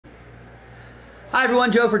Hi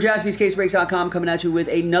everyone, Joe for JaspysCaseBreaks.com coming at you with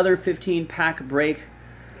another 15-pack break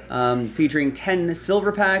featuring 10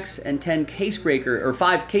 silver packs and 10 case breaker or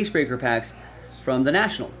 5 case breaker packs from the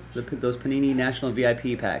National, those Panini National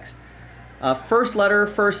VIP packs. First letter,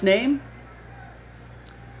 first name.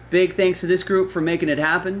 Big thanks to this group for making it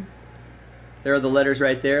happen. There are the letters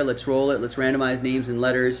right there. Let's roll it. Let's randomize names and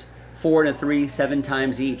letters. 4 and a 3, 7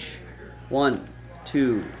 times each. 1,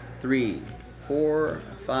 2, 3, 4,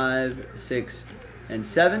 5, 6, and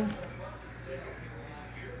 7.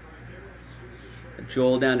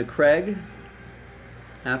 Joel down to Craig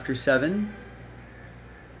after 7.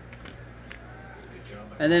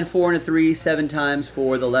 And then 4 and a 3, 7 times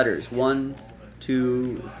for the letters. 1,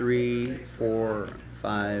 2, 3, 4,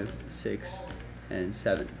 5, 6, and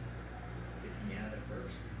 7.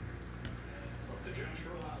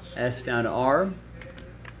 S down to R.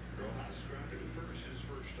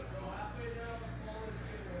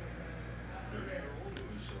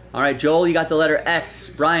 All right, Joel, you got the letter S.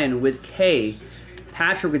 Brian with K.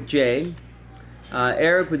 Patrick with J.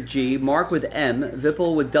 Eric with G. Mark with M.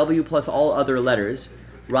 Vipple with W plus all other letters.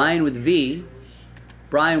 Ryan with V.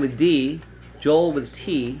 Brian with D. Joel with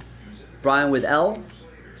T. Brian with L.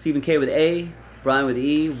 Stephen K with A. Brian with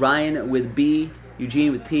E. Ryan with B.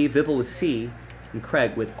 Eugene with P. Vipple with C. And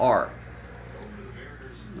Craig with R.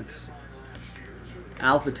 Let's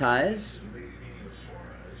alphabetize.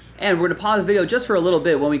 And we're going to pause the video just for a little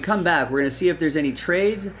bit. When we come back, we're going to see if there's any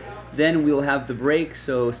trades. Then we'll have the break,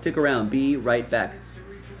 so stick around. Be right back.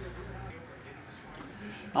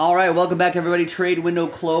 All right, welcome back, everybody. Trade window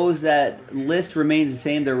closed. That list remains the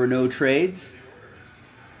same. There were no trades.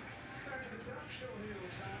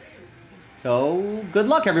 So, good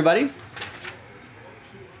luck, everybody.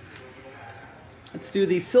 Let's do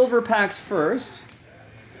the silver packs first.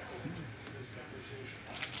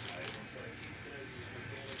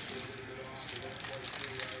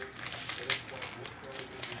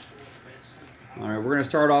 All right, we're going to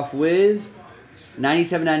start off with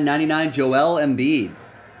 97/99 Joel Embiid.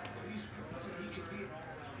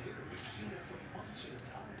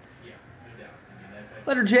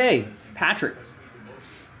 Letter J, Patrick.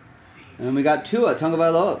 And then we got Tua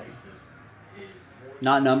Tagovailoa.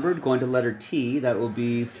 Not numbered, going to letter T. That will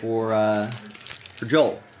be for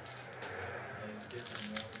Joel.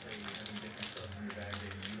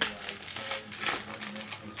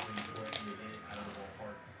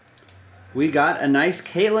 We got a nice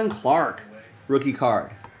Caitlin Clark rookie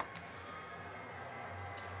card.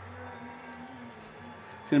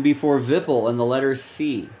 It's going to be for Vipple and the letter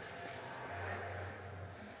C.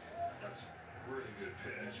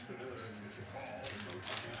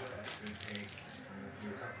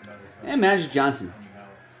 And Magic Johnson.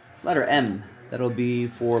 Letter M. That'll be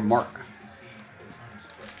for Mark.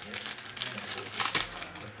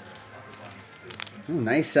 Ooh,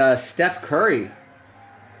 nice Steph Curry.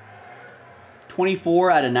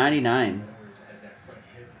 24/99.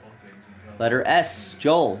 Letter S,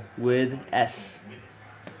 Joel with S.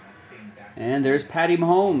 And there's Patty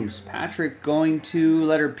Mahomes. Patrick going to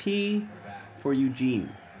letter P for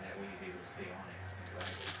Eugene.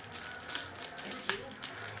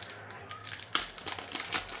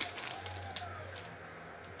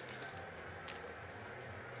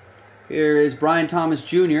 Here is Brian Thomas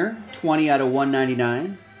Jr.,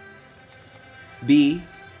 20/199. B.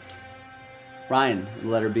 Ryan,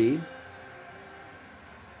 letter B.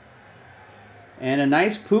 And a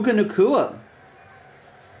nice Puka Nacua.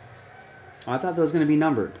 Oh, I thought that was going to be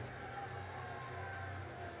numbered.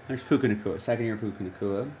 There's Puka Nacua, second year Puka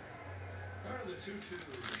Nacua.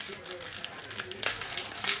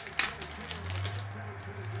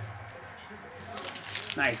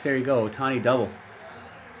 Nice, there you go, Tawny double.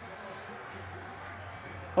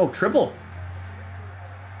 Oh, triple.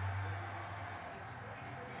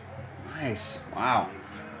 Nice. Wow.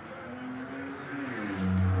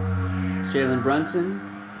 Jalen Brunson.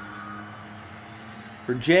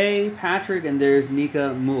 For J, Patrick, and there's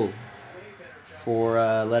Nika Mool for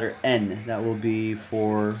letter N. That will be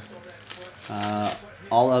for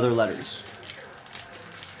all other letters.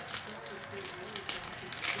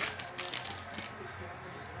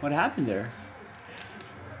 What happened there?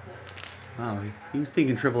 Wow, he was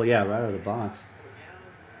thinking triple, yeah, right out of the box.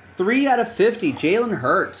 3/50, Jalen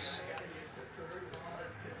Hurts.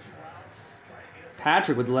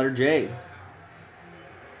 Patrick with the letter J.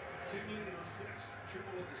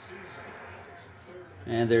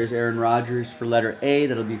 And there's Aaron Rodgers for letter A.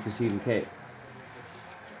 That'll be for Stephen K.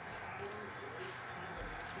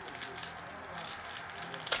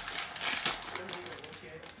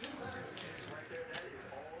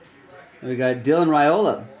 We got Dylan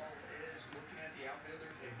Raiola.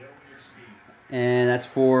 And that's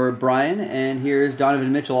for Brian. And here's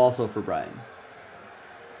Donovan Mitchell also for Brian.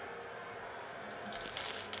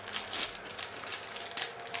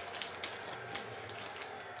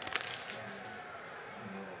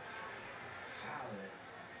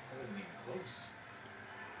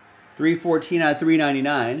 $314 out of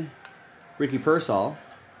 $399. Ricky Pearsall.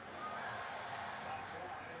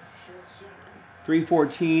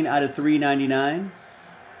 $314 out of $399.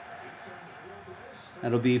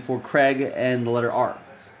 That'll be for Craig and the letter R.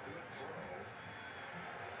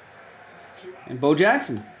 And Bo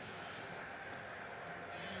Jackson.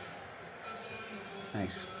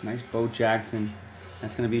 Nice. Nice Bo Jackson.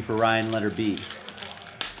 That's going to be for Ryan, letter B.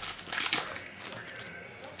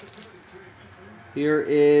 Here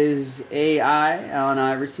is AI, Allen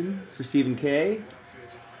Iverson for Stephen K.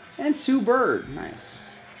 And Sue Bird. Nice.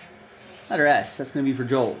 Letter S. That's going to be for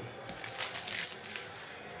Joel.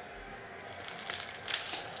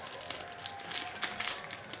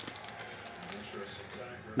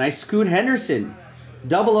 Nice Scoot Henderson.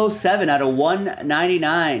 007 out of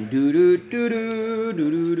 199.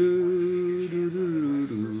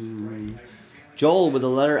 Joel with the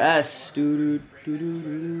letter S.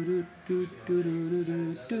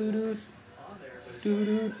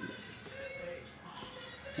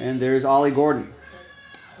 And there's Ollie Gordon.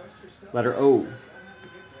 Letter O.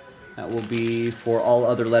 That will be for all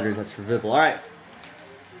other letters. That's for Vibble. All right.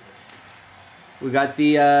 We got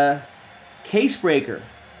the case breaker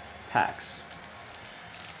packs.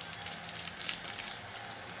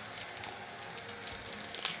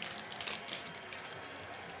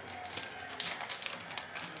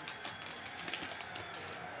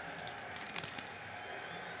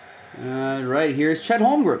 Right, here's Chet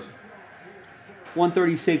Holmgren.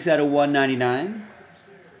 136 out of 199.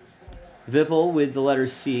 Vipple with the letter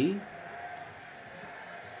C.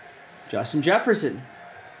 Justin Jefferson.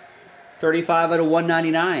 35 out of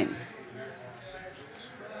 199.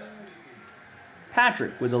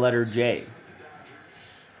 Patrick with the letter J.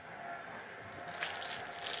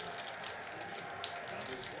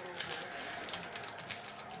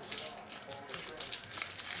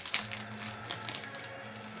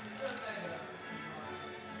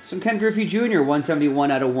 Some Ken Griffey Jr.,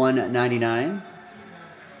 171 out of 199.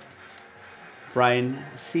 Brian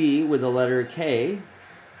C. with the letter K.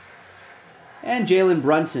 And Jalen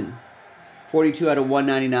Brunson, 42 out of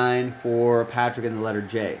 199 for Patrick and the letter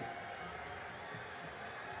J.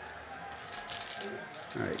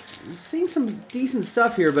 All right, I'm seeing some decent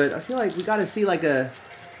stuff here, but I feel like we got to see like a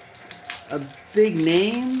big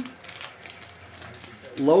name,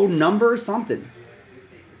 low number, something.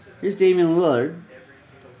 Here's Damian Lillard,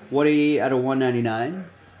 180 out of 199.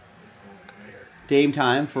 Dame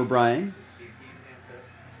time for Brian.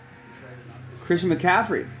 Christian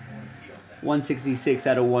McCaffrey, 166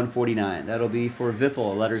 out of 149. That'll be for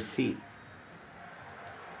Vipple, letter C.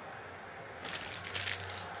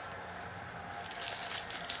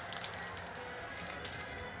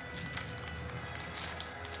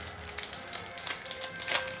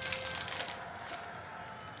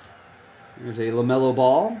 There's a LaMelo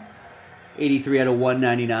Ball, 83 out of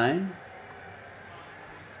 199.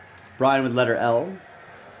 Brian with letter L.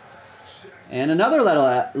 And another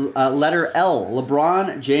letter L,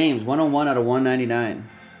 LeBron James, 101 out of 199.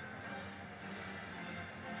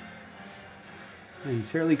 And he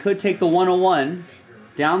certainly could take the 101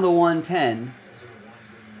 down the 110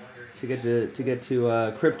 to get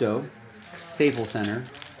to Crypto Staples Center.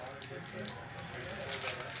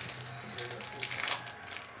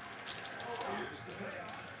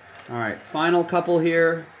 All right, final couple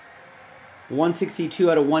here.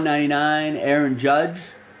 162 out of 199, Aaron Judge.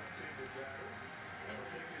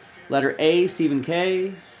 Letter A, Stephen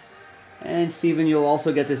K. And Stephen, you'll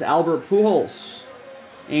also get this Albert Pujols,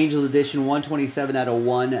 Angels Edition, 127 out of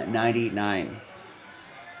 199.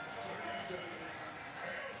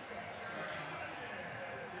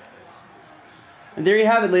 And there you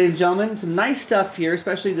have it, ladies and gentlemen. Some nice stuff here,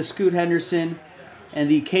 especially the Scoot Henderson and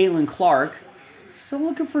the Caitlin Clark. Still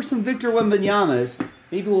looking for some Victor Wembanyama's.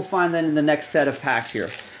 Maybe we'll find that in the next set of packs here.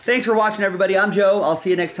 Thanks for watching, everybody. I'm Joe. I'll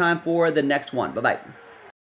see you next time for the next one. Bye-bye.